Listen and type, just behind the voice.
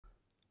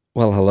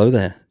Well, hello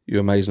there,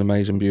 you amazing,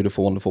 amazing,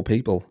 beautiful, wonderful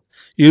people.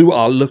 You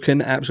are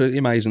looking absolutely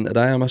amazing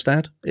today, I must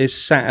add. It's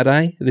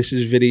Saturday. This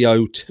is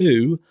video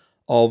 2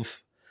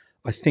 of,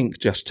 I think,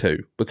 just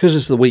 2. Because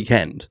it's the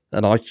weekend,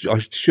 and I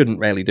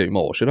shouldn't really do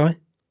more, should I?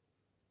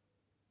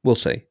 We'll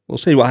see. We'll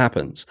see what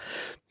happens.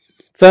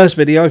 First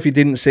video, if you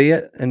didn't see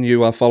it, and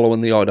you are following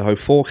the Idaho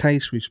 4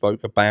 case, we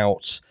spoke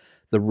about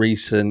the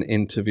recent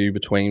interview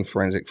between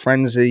Forensic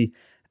Frenzy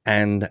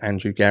and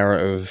Andrew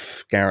Garrett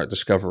of Garrett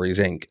Discoveries,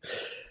 Inc.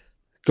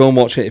 Go and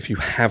watch it if you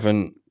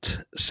haven't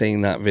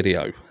seen that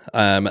video.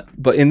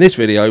 But in this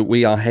video,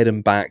 we are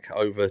heading back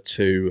over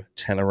to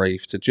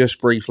Tenerife to just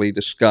briefly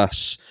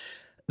discuss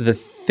the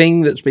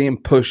thing that's being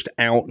pushed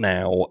out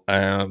now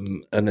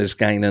and is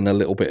gaining a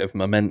little bit of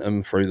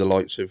momentum through the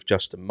likes of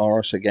Justin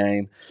Morris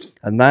again.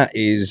 And that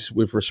is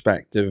with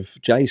respect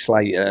of Jay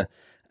Slater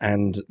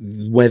and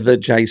whether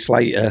Jay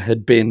Slater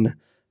had been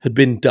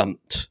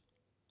dumped.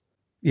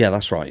 Yeah,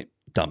 that's right,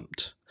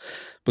 dumped.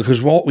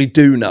 Because what we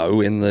do know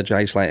in the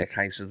Jay Slater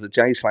case is that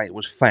Jay Slater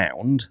was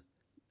found,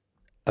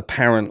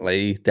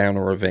 apparently, down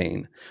a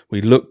ravine.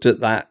 We looked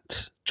at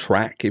that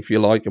track, if you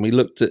like, and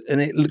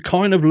it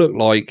kind of looked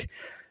like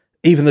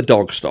even the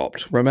dog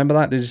stopped. Remember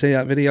that? Did you see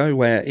that video?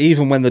 Where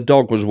even when the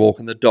dog was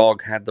walking, the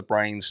dog had the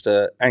brains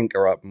to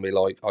anchor up and be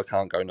like, I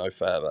can't go no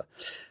further.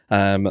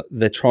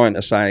 They're trying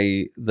to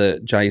say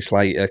that Jay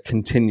Slater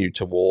continued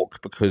to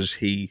walk because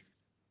he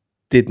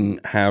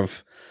didn't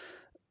have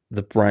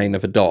the brain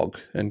of a dog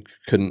and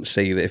couldn't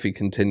see that if he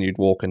continued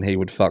walking he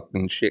would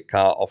fucking shit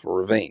cart off a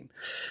ravine.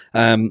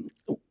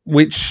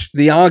 Which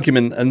the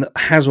argument, and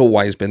has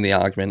always been the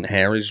argument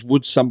here, is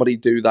would somebody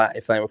do that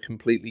if they were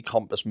completely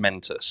compos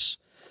mentis?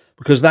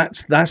 Because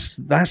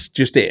that's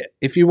just it.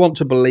 If you want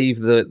to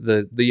believe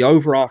the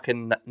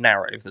overarching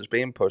narrative that's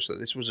being pushed, that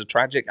this was a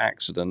tragic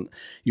accident,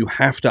 you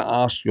have to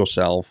ask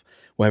yourself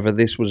whether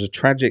this was a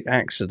tragic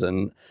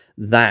accident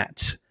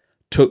that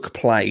took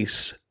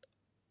place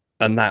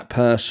and that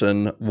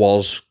person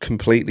was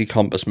completely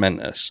compos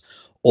mentis,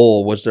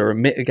 or was there a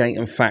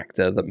mitigating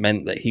factor that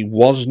meant that he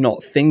was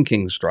not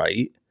thinking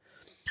straight,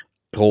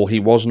 or he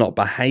was not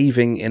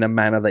behaving in a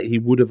manner that he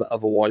would have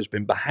otherwise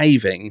been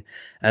behaving,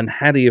 and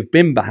had he have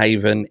been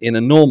behaving in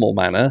a normal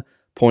manner,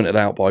 pointed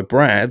out by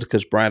Brad,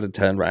 because Brad had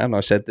turned around,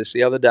 I said this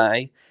the other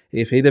day,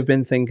 if he'd have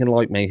been thinking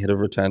like me, he'd have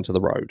returned to the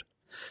road.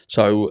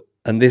 So,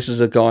 and this is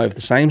a guy of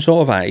the same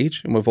sort of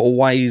age, and we've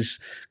always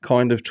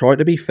kind of tried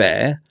to be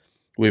fair.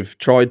 We've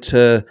tried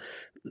to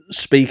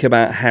speak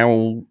about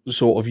how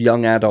sort of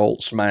young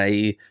adults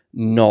may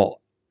not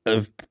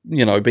have,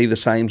 be the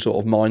same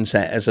sort of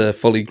mindset as a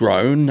fully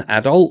grown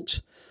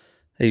adult,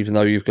 even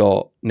though you've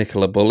got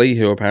Nicola Bully,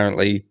 who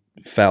apparently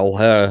fell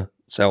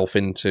herself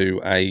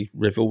into a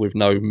river with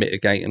no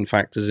mitigating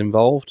factors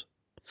involved.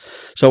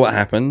 So what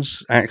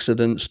happens?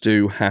 Accidents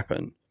do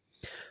happen.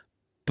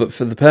 But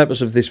for the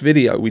purpose of this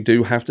video, we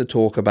do have to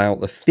talk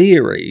about the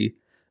theory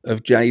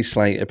of Jay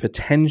Slater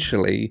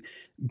potentially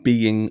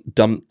being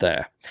dumped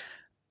there.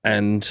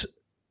 And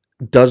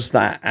does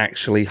that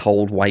actually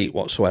hold weight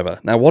whatsoever?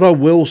 Now, what I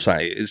will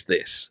say is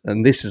this,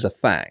 and this is a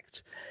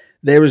fact.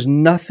 There is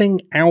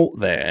nothing out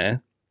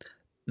there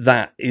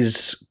that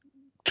is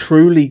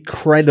truly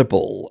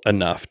credible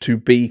enough to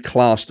be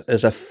classed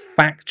as a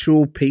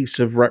factual piece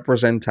of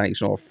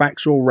representation or a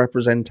factual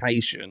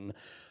representation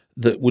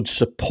that would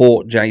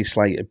support Jay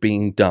Slater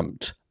being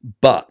dumped.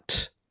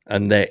 But,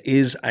 and there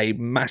is a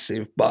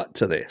massive but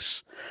to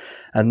this,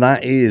 and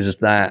that is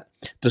that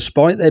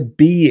despite there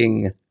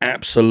being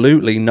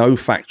absolutely no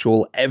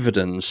factual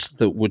evidence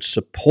that would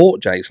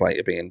support Jay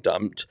Slater being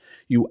dumped,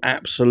 you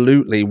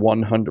absolutely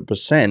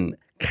 100%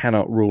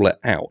 cannot rule it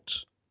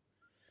out.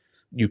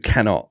 You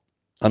cannot.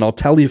 And I'll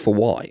tell you for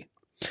why.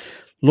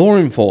 Law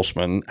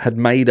enforcement had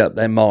made up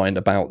their mind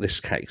about this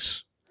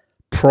case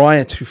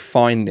prior to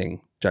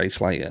finding Jay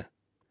Slater.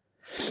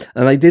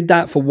 And they did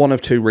that for one of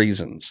two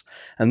reasons.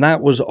 And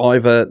that was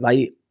either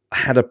they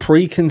had a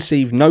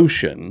preconceived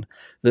notion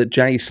that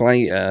Jay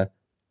Slater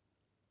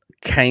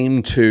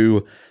came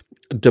to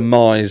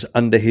demise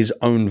under his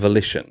own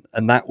volition,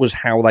 and that was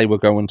how they were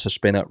going to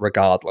spin it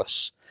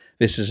regardless.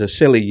 This is a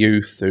silly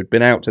youth who'd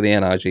been out to the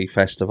NRG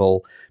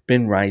festival,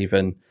 been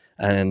raving,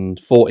 and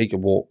thought he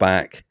could walk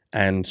back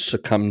and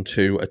succumb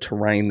to a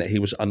terrain that he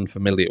was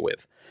unfamiliar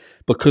with.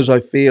 Because I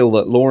feel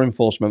that law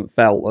enforcement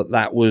felt that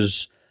that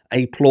was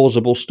a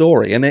plausible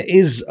story, and it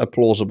is a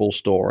plausible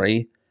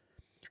story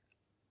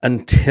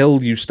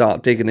until you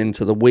start digging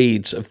into the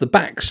weeds of the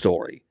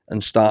backstory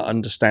and start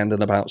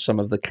understanding about some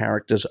of the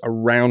characters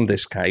around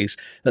this case,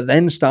 that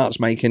then starts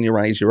making you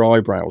raise your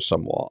eyebrows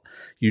somewhat.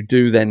 You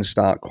do then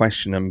start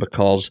questioning,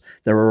 because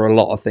there are a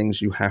lot of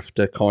things you have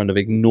to kind of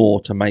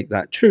ignore to make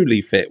that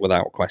truly fit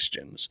without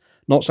questions.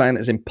 Not saying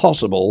it's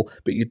impossible,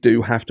 but you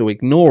do have to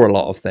ignore a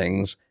lot of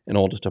things in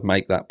order to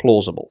make that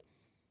plausible.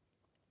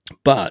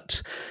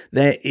 But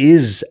there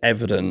is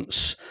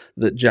evidence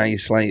that Jay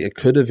Slater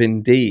could have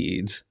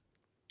indeed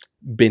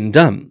been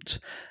dumped,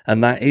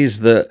 and that is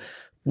that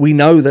we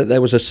know that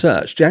there was a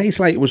search. Jay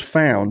Slater was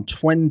found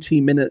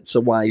 20 minutes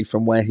away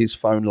from where his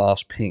phone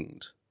last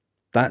pinged.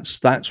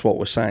 That's what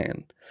we're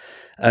saying.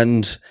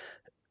 And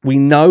we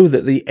know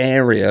that the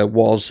area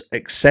was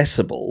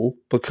accessible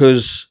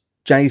because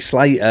Jay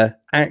Slater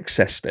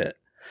accessed it.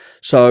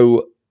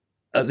 So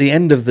at the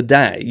end of the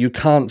day, you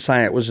can't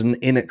say it was an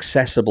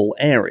inaccessible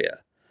area.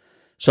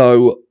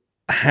 So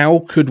how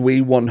could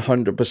we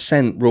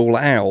 100% rule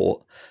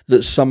out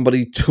that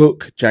somebody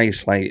took Jay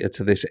Slater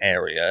to this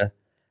area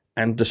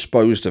and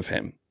disposed of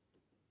him?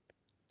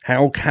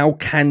 How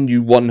can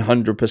you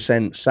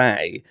 100%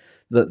 say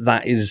that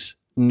that is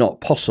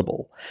not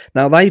possible?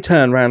 Now, they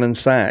turn around and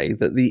say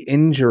that the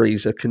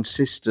injuries are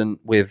consistent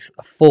with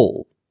a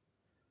fall.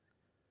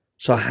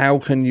 So how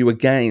can you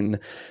again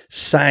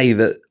say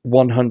that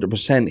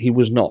 100% he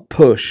was not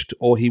pushed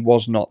or he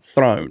was not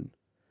thrown?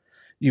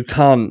 You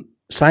can't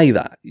say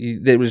that.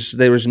 There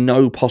is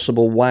no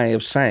possible way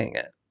of saying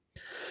it.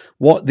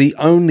 The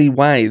only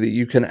way that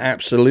you can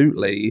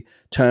absolutely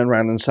turn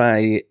around and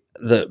say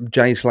that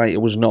Jay Slater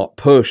was not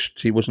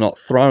pushed, he was not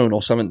thrown,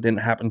 or something didn't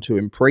happen to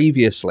him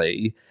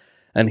previously,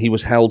 and he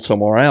was held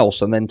somewhere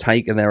else and then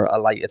taken there at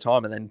a later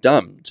time and then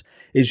dumped,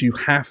 is you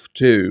have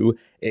to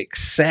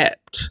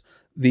accept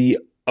the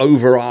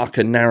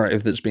overarching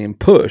narrative that's being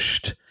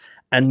pushed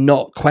and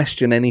not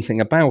question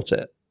anything about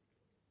it.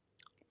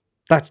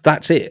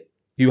 That's it.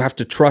 You have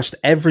to trust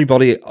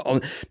everybody,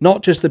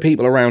 not just the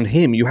people around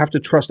him. You have to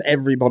trust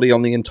everybody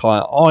on the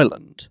entire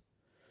island.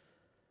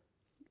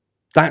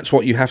 That's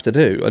what you have to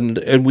do.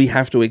 And we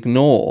have to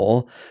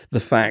ignore the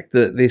fact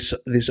that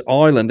this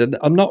island, and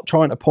I'm not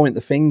trying to point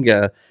the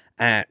finger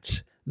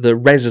at the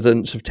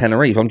residents of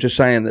Tenerife. I'm just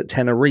saying that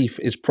Tenerife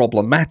is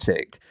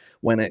problematic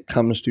when it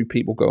comes to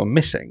people going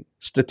missing.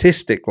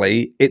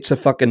 Statistically, it's a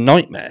fucking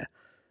nightmare.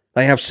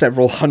 They have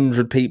several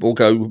hundred people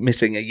go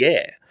missing a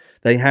year.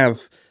 They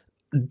have,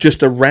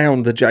 just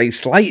around the Jay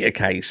Slater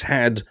case,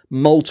 had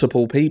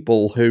multiple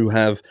people who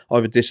have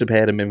either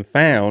disappeared and been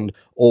found,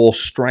 or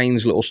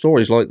strange little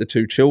stories like the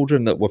 2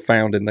 children that were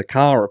found in the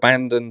car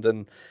abandoned,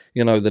 and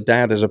the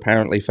dad is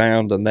apparently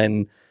found and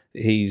then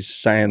he's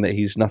saying that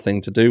he's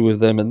nothing to do with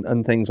them,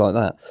 and things like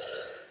that.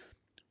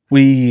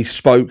 We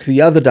spoke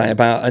the other day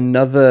about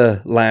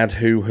another lad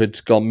who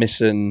had gone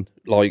missing.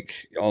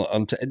 There's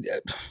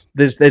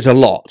a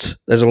lot.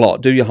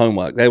 Do your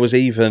homework. There was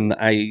even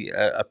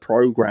a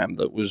program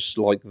that was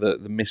like the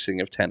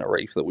missing of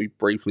Tenerife that we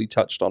briefly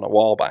touched on a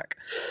while back.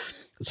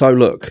 So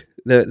look,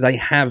 they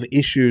have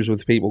issues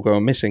with people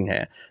going missing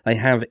here. They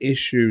have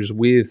issues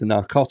with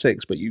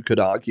narcotics, but you could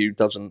argue,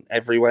 doesn't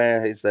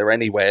everywhere? Is there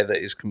anywhere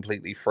that is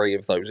completely free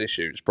of those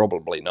issues?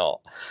 Probably not.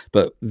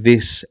 But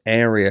this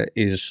area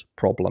is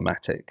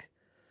problematic.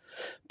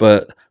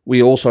 But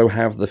we also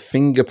have the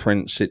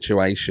fingerprint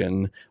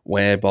situation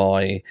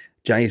whereby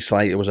Jay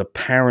Slater was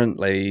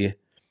apparently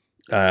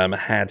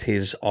had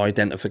his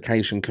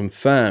identification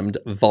confirmed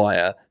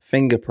via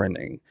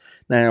fingerprinting.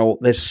 Now,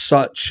 there's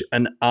such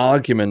an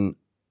argument,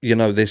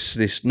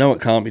 this, no,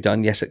 it can't be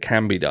done. Yes, it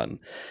can be done.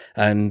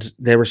 And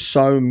there are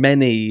so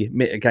many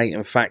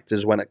mitigating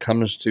factors when it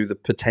comes to the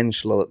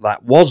potential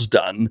that was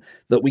done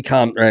that we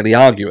can't really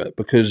argue it,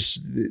 because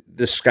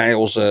the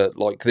scales are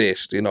like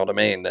this. Do you know what I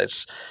mean?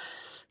 There's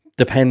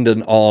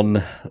dependent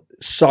on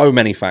so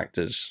many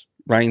factors,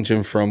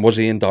 ranging from, was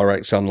he in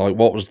direct sunlight?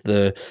 What was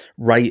the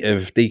rate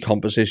of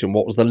decomposition?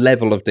 What was the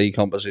level of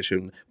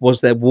decomposition?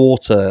 Was there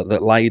water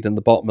that laid in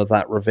the bottom of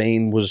that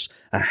ravine? Was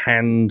a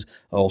hand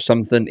or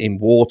something in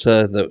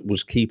water that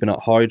was keeping it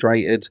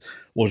hydrated?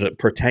 Was it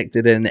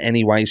protected in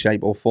any way,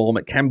 shape or form?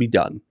 It can be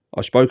done.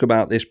 I spoke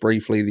about this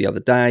briefly the other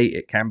day.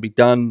 It can be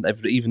done.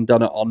 They've even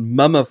done it on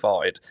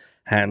mummified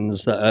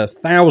hands that are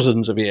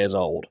thousands of years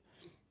old.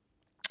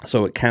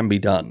 So it can be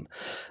done.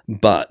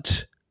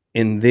 But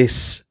in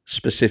this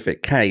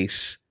specific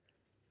case,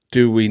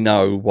 do we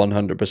know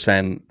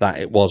 100% that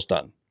it was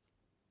done?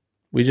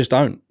 We just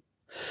don't.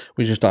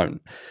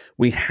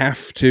 We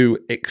have to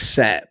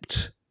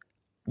accept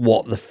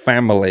what the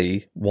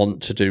family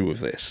want to do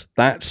with this.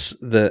 That's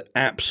the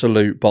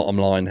absolute bottom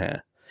line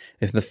here.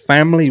 If the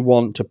family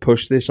want to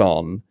push this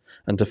on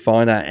and to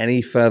find out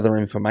any further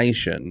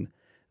information,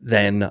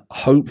 then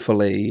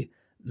hopefully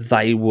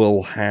they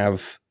will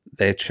have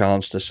their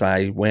chance to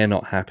say, we're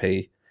not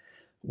happy,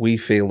 we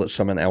feel that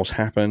something else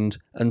happened,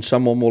 and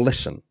someone will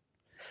listen.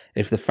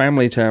 If the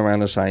family turn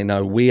around and say,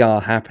 no, we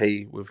are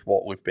happy with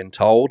what we've been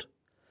told,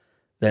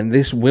 then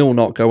this will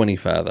not go any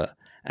further.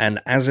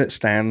 And as it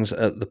stands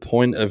at the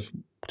point of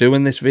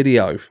doing this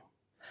video,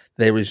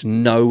 there is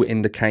no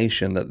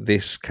indication that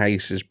this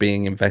case is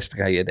being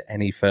investigated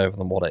any further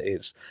than what it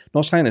is.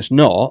 Not saying it's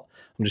not.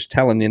 I'm just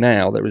telling you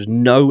now, there is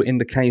no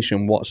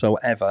indication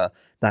whatsoever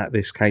that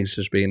this case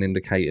is being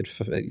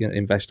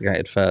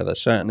investigated further.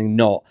 Certainly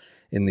not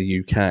in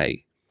the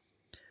UK.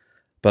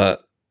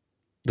 But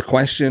the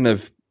question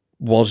of,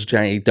 was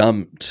Jay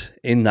dumped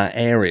in that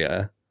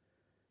area,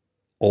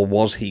 or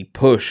was he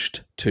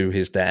pushed to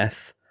his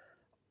death?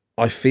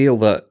 I feel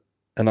that,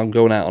 and I'm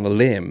going out on a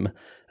limb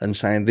and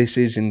saying this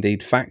is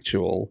indeed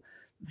factual,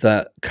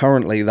 that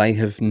currently they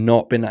have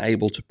not been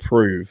able to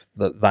prove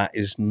that that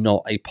is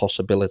not a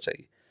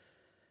possibility.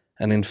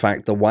 And in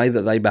fact, the way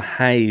that they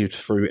behaved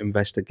through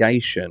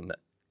investigation,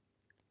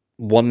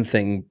 one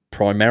thing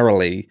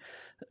primarily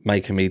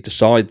making me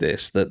decide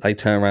this, that they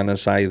turn around and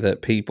say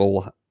that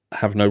people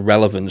have no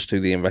relevance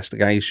to the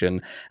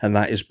investigation, and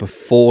that is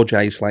before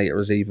Jay Slater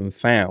is even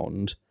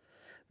found.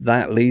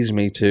 That leads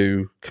me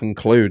to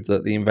conclude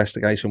that the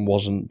investigation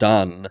wasn't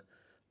done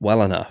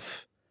well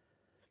enough.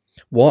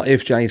 What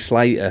if Jay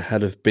Slater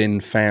had have been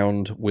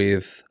found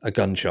with a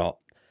gunshot,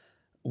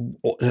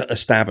 a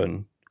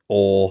stabbing,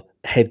 or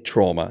head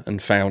trauma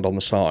and found on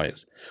the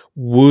side?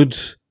 Would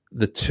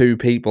the two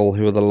people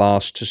who are the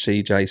last to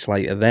see Jay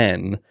Slater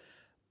then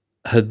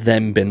had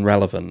then been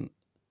relevant?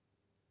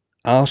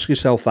 Ask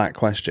yourself that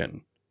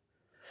question.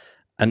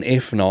 And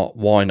if not,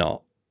 why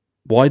not?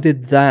 Why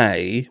did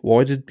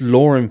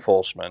law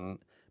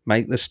enforcement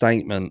make the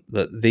statement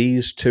that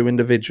these two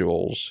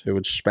individuals who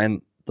had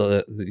spent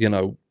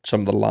some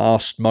of the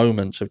last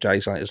moments of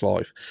Jay Slater's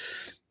life,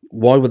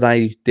 why were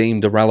they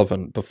deemed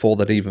irrelevant before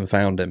they'd even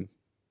found him?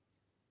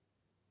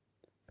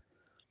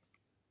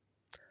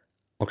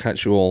 I'll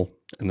catch you all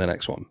in the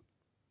next one.